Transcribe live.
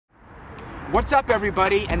What's up,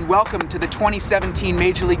 everybody, and welcome to the 2017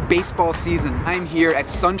 Major League Baseball season. I'm here at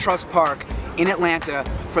SunTrust Park in Atlanta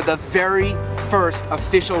for the very first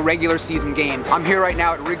official regular season game. I'm here right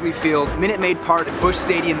now at Wrigley Field, Minute Maid Park, Busch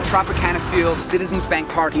Stadium, Tropicana Field, Citizens Bank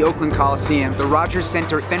Park, the Oakland Coliseum, the Rogers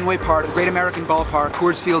Center, Fenway Park, Great American Ballpark,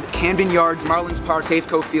 Coors Field, Camden Yards, Marlins Park,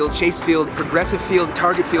 Safeco Field, Chase Field, Progressive Field,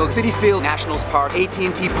 Target Field, Citi Field, Nationals Park,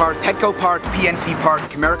 AT&T Park, Petco Park, PNC Park,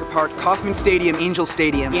 Comerica Park, Kauffman Stadium, Angel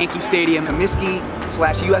Stadium, Yankee Stadium,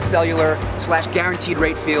 Comiskey/US Cellular/Guaranteed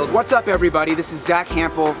Rate Field. What's up, everybody? This is Zack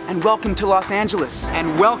Hample, and welcome to Los Angeles,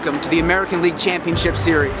 and welcome to the American League Championship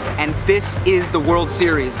Series. And this is the World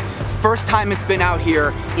Series. First time it's been out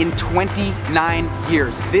here in 29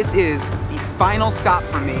 years. This is the final stop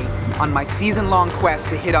for me on my season-long quest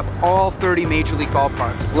to hit up all 30 Major League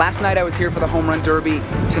ballparks. Last night I was here for the Home Run Derby.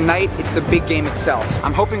 Tonight it's the big game itself.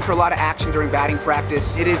 I'm hoping for a lot of action during batting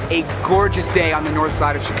practice. It is a gorgeous day on the north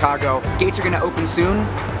side of Chicago. Gates are gonna open soon,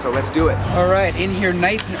 so let's do it. All right, in here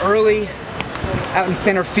nice and early, out in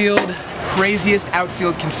center field. Craziest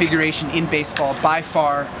outfield configuration in baseball by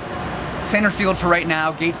far. Center field for right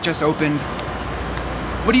now, gates just opened.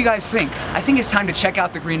 What do you guys think? I think it's time to check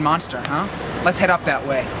out the Green Monster, huh? Let's head up that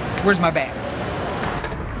way. Where's my bag?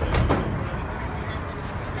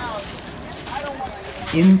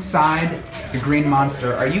 Inside the Green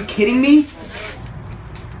Monster. Are you kidding me?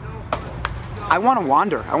 I want to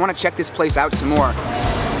wander. I want to check this place out some more.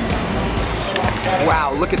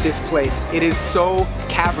 Wow, look at this place. It is so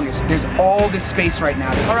cavernous. There's all this space right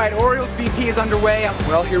now. All right, Orioles BP is underway.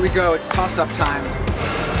 Well, here we go. It's toss-up time.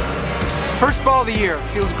 First ball of the year.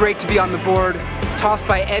 Feels great to be on the board. Tossed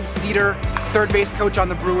by Ed Cedar, third base coach on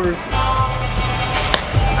the Brewers.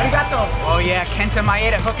 Arigato. Oh yeah, Kenta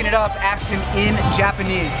Maeda hooking it up. Asked him in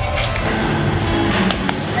Japanese.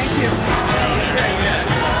 Thank you.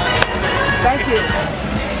 Thank you.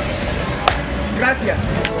 Gracias.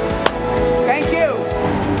 Thank you.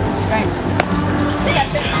 Thanks.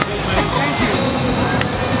 Thank you.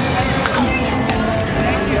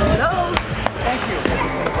 Thank you. Hello. Thank you.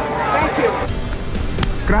 Thank you.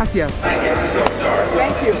 Gracias.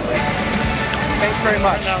 Thank you. Thanks very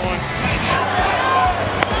much.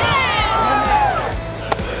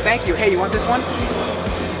 Thank you. Hey, you want this one?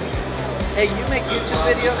 Hey, you make YouTube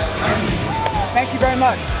videos? Thank you very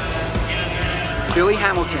much. Billy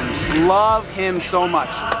Hamilton, love him so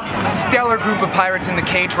much. Stellar group of Pirates in the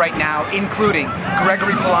cage right now, including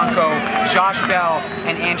Gregory Polanco, Josh Bell,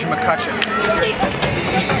 and Andrew McCutcheon.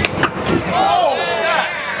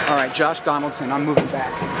 All right, Josh Donaldson, I'm moving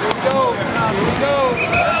back. Here we go, here we go.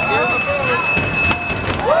 Here we go.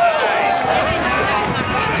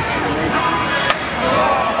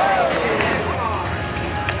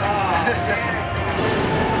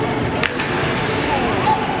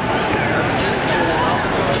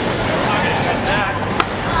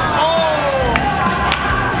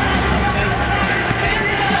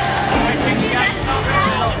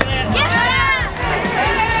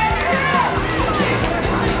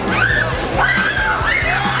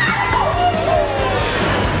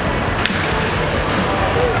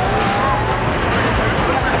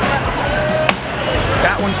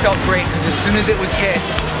 Felt great because as soon as it was hit,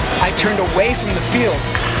 I turned away from the field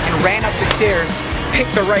and ran up the stairs,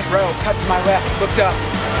 picked the right row, cut to my left, looked up,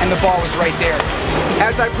 and the ball was right there.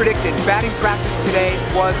 As I predicted, batting practice today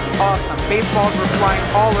was awesome. Baseballs were flying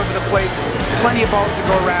all over the place, plenty of balls to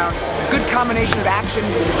go around. Good combination of action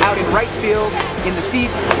out in right field, in the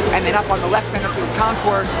seats, and then up on the left center field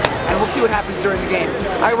concourse, and we'll see what happens during the game.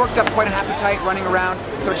 I worked up quite an appetite running around,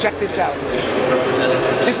 so check this out.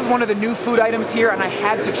 This is one of the new food items here, and I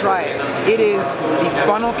had to try it. It is the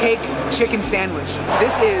funnel cake chicken sandwich.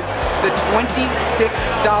 This is the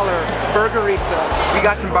 $26 burgerita. We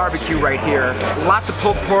got some barbecue right here. Lots of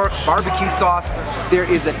pulled pork, barbecue sauce. There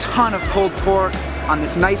is a ton of pulled pork on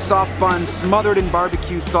this nice soft bun smothered in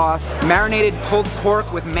barbecue sauce. Marinated pulled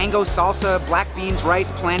pork with mango salsa, black beans,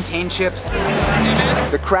 rice, plantain chips.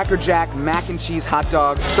 The Cracker Jack mac and cheese hot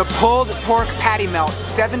dog. The pulled pork patty melt,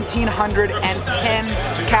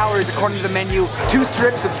 1,710 calories according to the menu. 2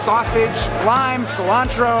 strips of sausage, lime,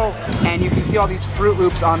 cilantro, and you can see all these Fruit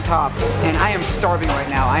Loops on top. And I am starving right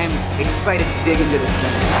now. I am excited to dig into this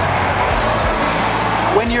thing.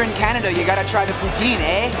 When you're in Canada, you gotta try the poutine,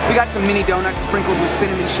 eh? We got some mini donuts sprinkled with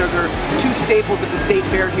cinnamon sugar, 2 staples of the state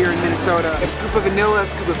fair here in Minnesota, a scoop of vanilla, a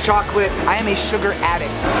scoop of chocolate. I am a sugar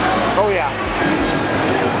addict. Oh yeah.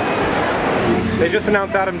 They just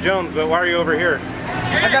announced Adam Jones, but why are you over here?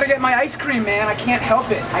 I gotta get my ice cream, man. I can't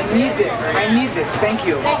help it. I need this. I need this. Thank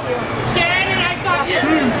you. Thank you. Shannon, I got you.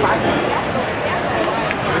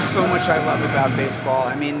 There's so much I love about baseball.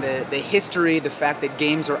 I mean, the history, the fact that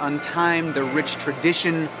games are untimed, the rich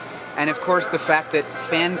tradition, and of course the fact that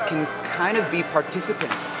fans can kind of be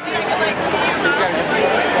participants.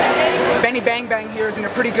 Benny Bang Bang here is in a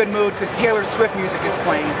pretty good mood because Taylor Swift music is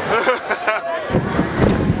playing.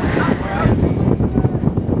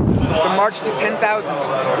 The march to 10,000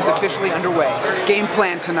 is officially underway. Game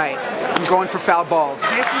plan tonight. I'm going for foul balls.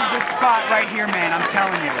 This is the spot right here, man, I'm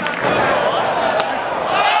telling you.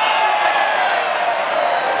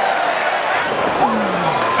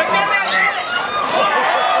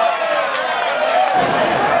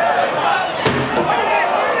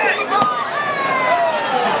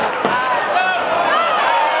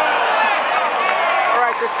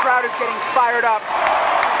 This crowd is getting fired up.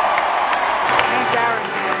 Thank Aaron,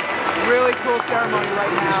 man. Really cool ceremony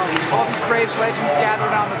right now. All these Braves legends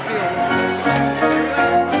gathered on the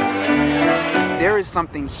field. There is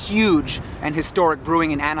something huge and historic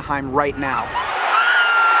brewing in Anaheim right now.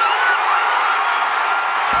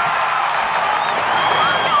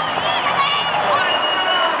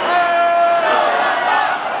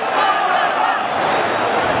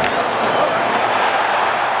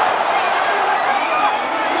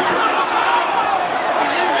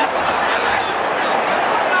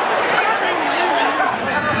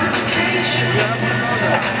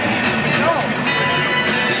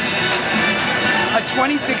 A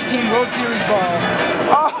 2016 World Series ball.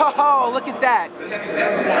 Oh, look at that.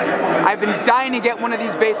 I've been dying to get one of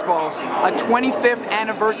these baseballs. A 25th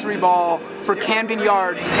anniversary ball for Camden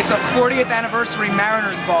Yards. It's a 40th anniversary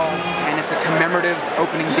Mariners ball. And it's a commemorative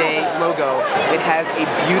opening day logo. It has a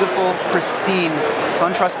beautiful, pristine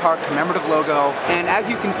SunTrust Park commemorative logo. And as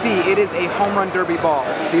you can see, it is a home run derby ball.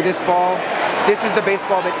 See this ball? This is the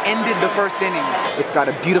baseball that ended the first inning. It's got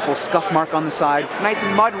a beautiful scuff mark on the side, nice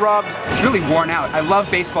and mud rubbed. It's really worn out. I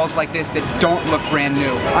love baseballs like this that don't look brand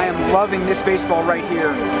new. I am loving this baseball right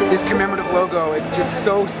here. This commemorative logo, it's just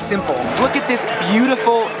so simple. Look at this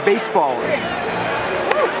beautiful baseball.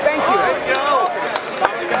 Thank you.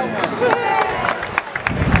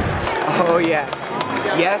 Oh yes.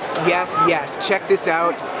 Yes, yes, yes. Check this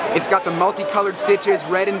out. It's got the multicolored stitches,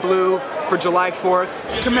 red and blue, for July 4th.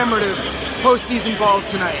 Commemorative postseason balls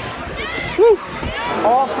tonight. Woo.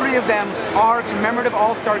 All three of them are commemorative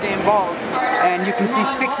All-Star Game balls, and you can see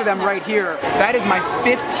 6 of them right here. That is my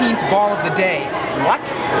 15th ball of the day. What?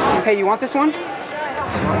 Hey, you want this one?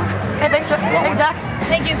 Hey, thanks, thanks, Zach.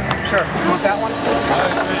 Thank you. Sure. You want that one?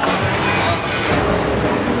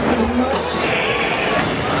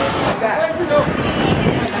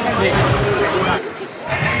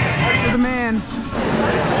 You're the man.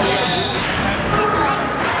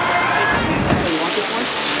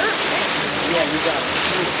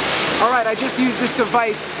 Alright, I just used this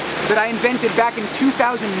device that I invented back in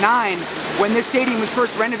 2009 when this stadium was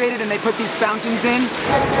first renovated and they put these fountains in.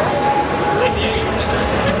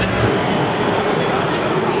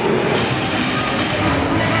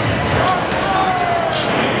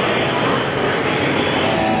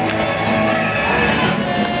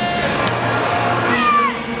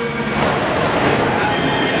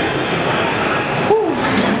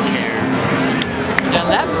 Done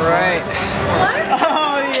that? Right.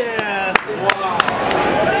 Oh yeah.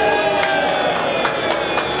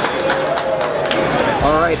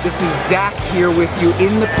 Alright, this is Zach here with you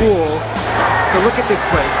in the pool. So look at this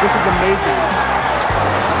place. This is amazing.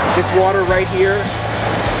 This water right here,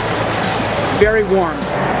 very warm.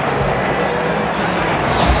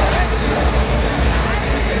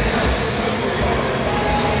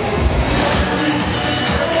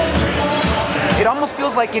 It almost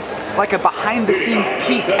feels like it's like a behind-the-scenes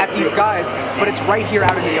peek at these guys, but it's right here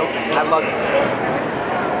out in the open. I love it.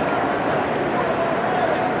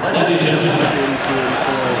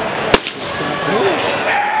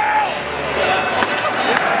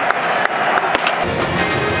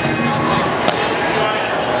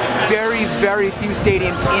 Very, very few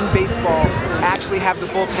stadiums in baseball actually have the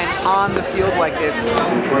bullpen on the field like this.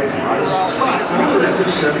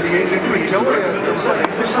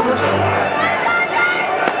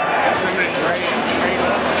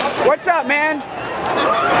 What's up, man?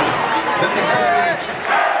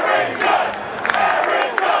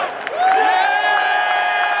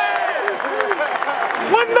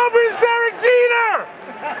 What number is Derek Jeter?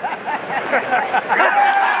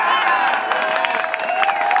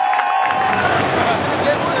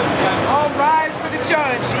 All rise for the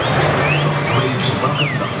judge.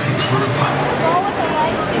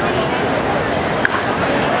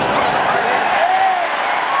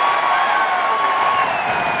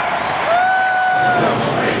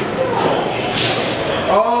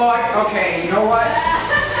 Oh, okay, you know what?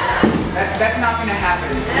 That's not gonna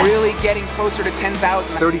happen. getting closer to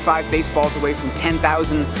 10,000. 35 baseballs away from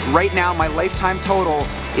 10,000. Right now, my lifetime total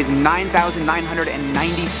is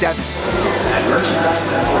 9,997.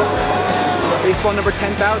 Baseball number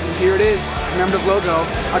 10,000, here it is, commemorative logo,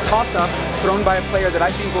 a toss-up thrown by a player that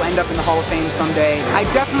I think will end up in the Hall of Fame someday. I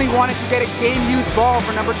definitely wanted to get a game-used ball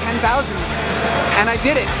for number 10,000, and I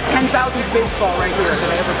did it. 10,000th baseball right here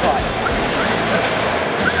that I ever caught.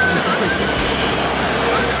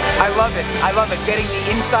 I love it. I love it. Getting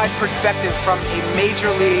the inside perspective from a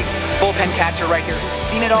major league bullpen catcher right here who's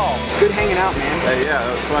seen it all. Good hanging out, man. Hey, yeah,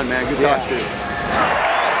 that was fun, man. Good talk, too.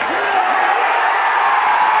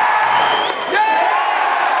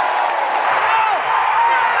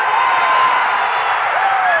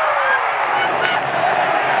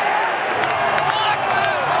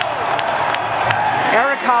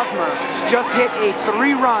 Just hit a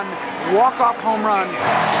 3-run walk-off home run.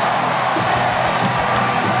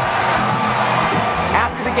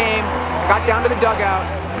 After the game, got down to the dugout,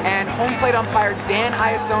 and home plate umpire Dan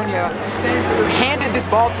Iasonia handed this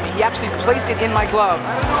ball to me. He actually placed it in my glove.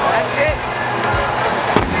 That's it.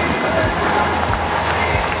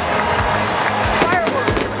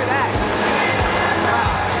 Fireworks, look at that.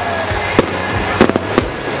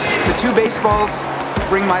 Wow. The 2 baseballs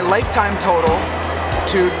bring my lifetime total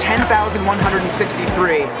to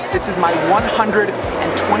 10,163. This is my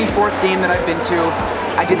 124th game that I've been to.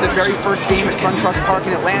 I did the very first game at SunTrust Park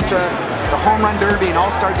in Atlanta, the Home Run Derby and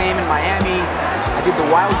All-Star Game in Miami. I did the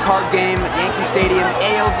Wild Card Game at Yankee Stadium,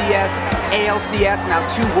 ALDS, ALCS, now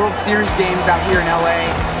 2 World Series games out here in LA.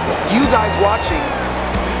 You guys watching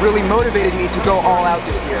really motivated me to go all out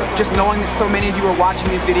this year. Just knowing that so many of you are watching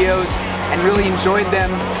these videos and really enjoyed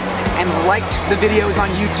them, and liked the videos on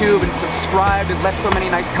YouTube and subscribed and left so many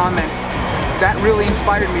nice comments. That really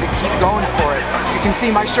inspired me to keep going for it. You can see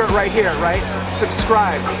my shirt right here, right?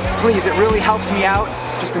 Subscribe, please, it really helps me out.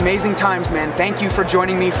 Just amazing times, man. Thank you for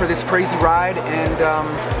joining me for this crazy ride, and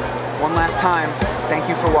one last time, thank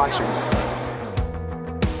you for watching.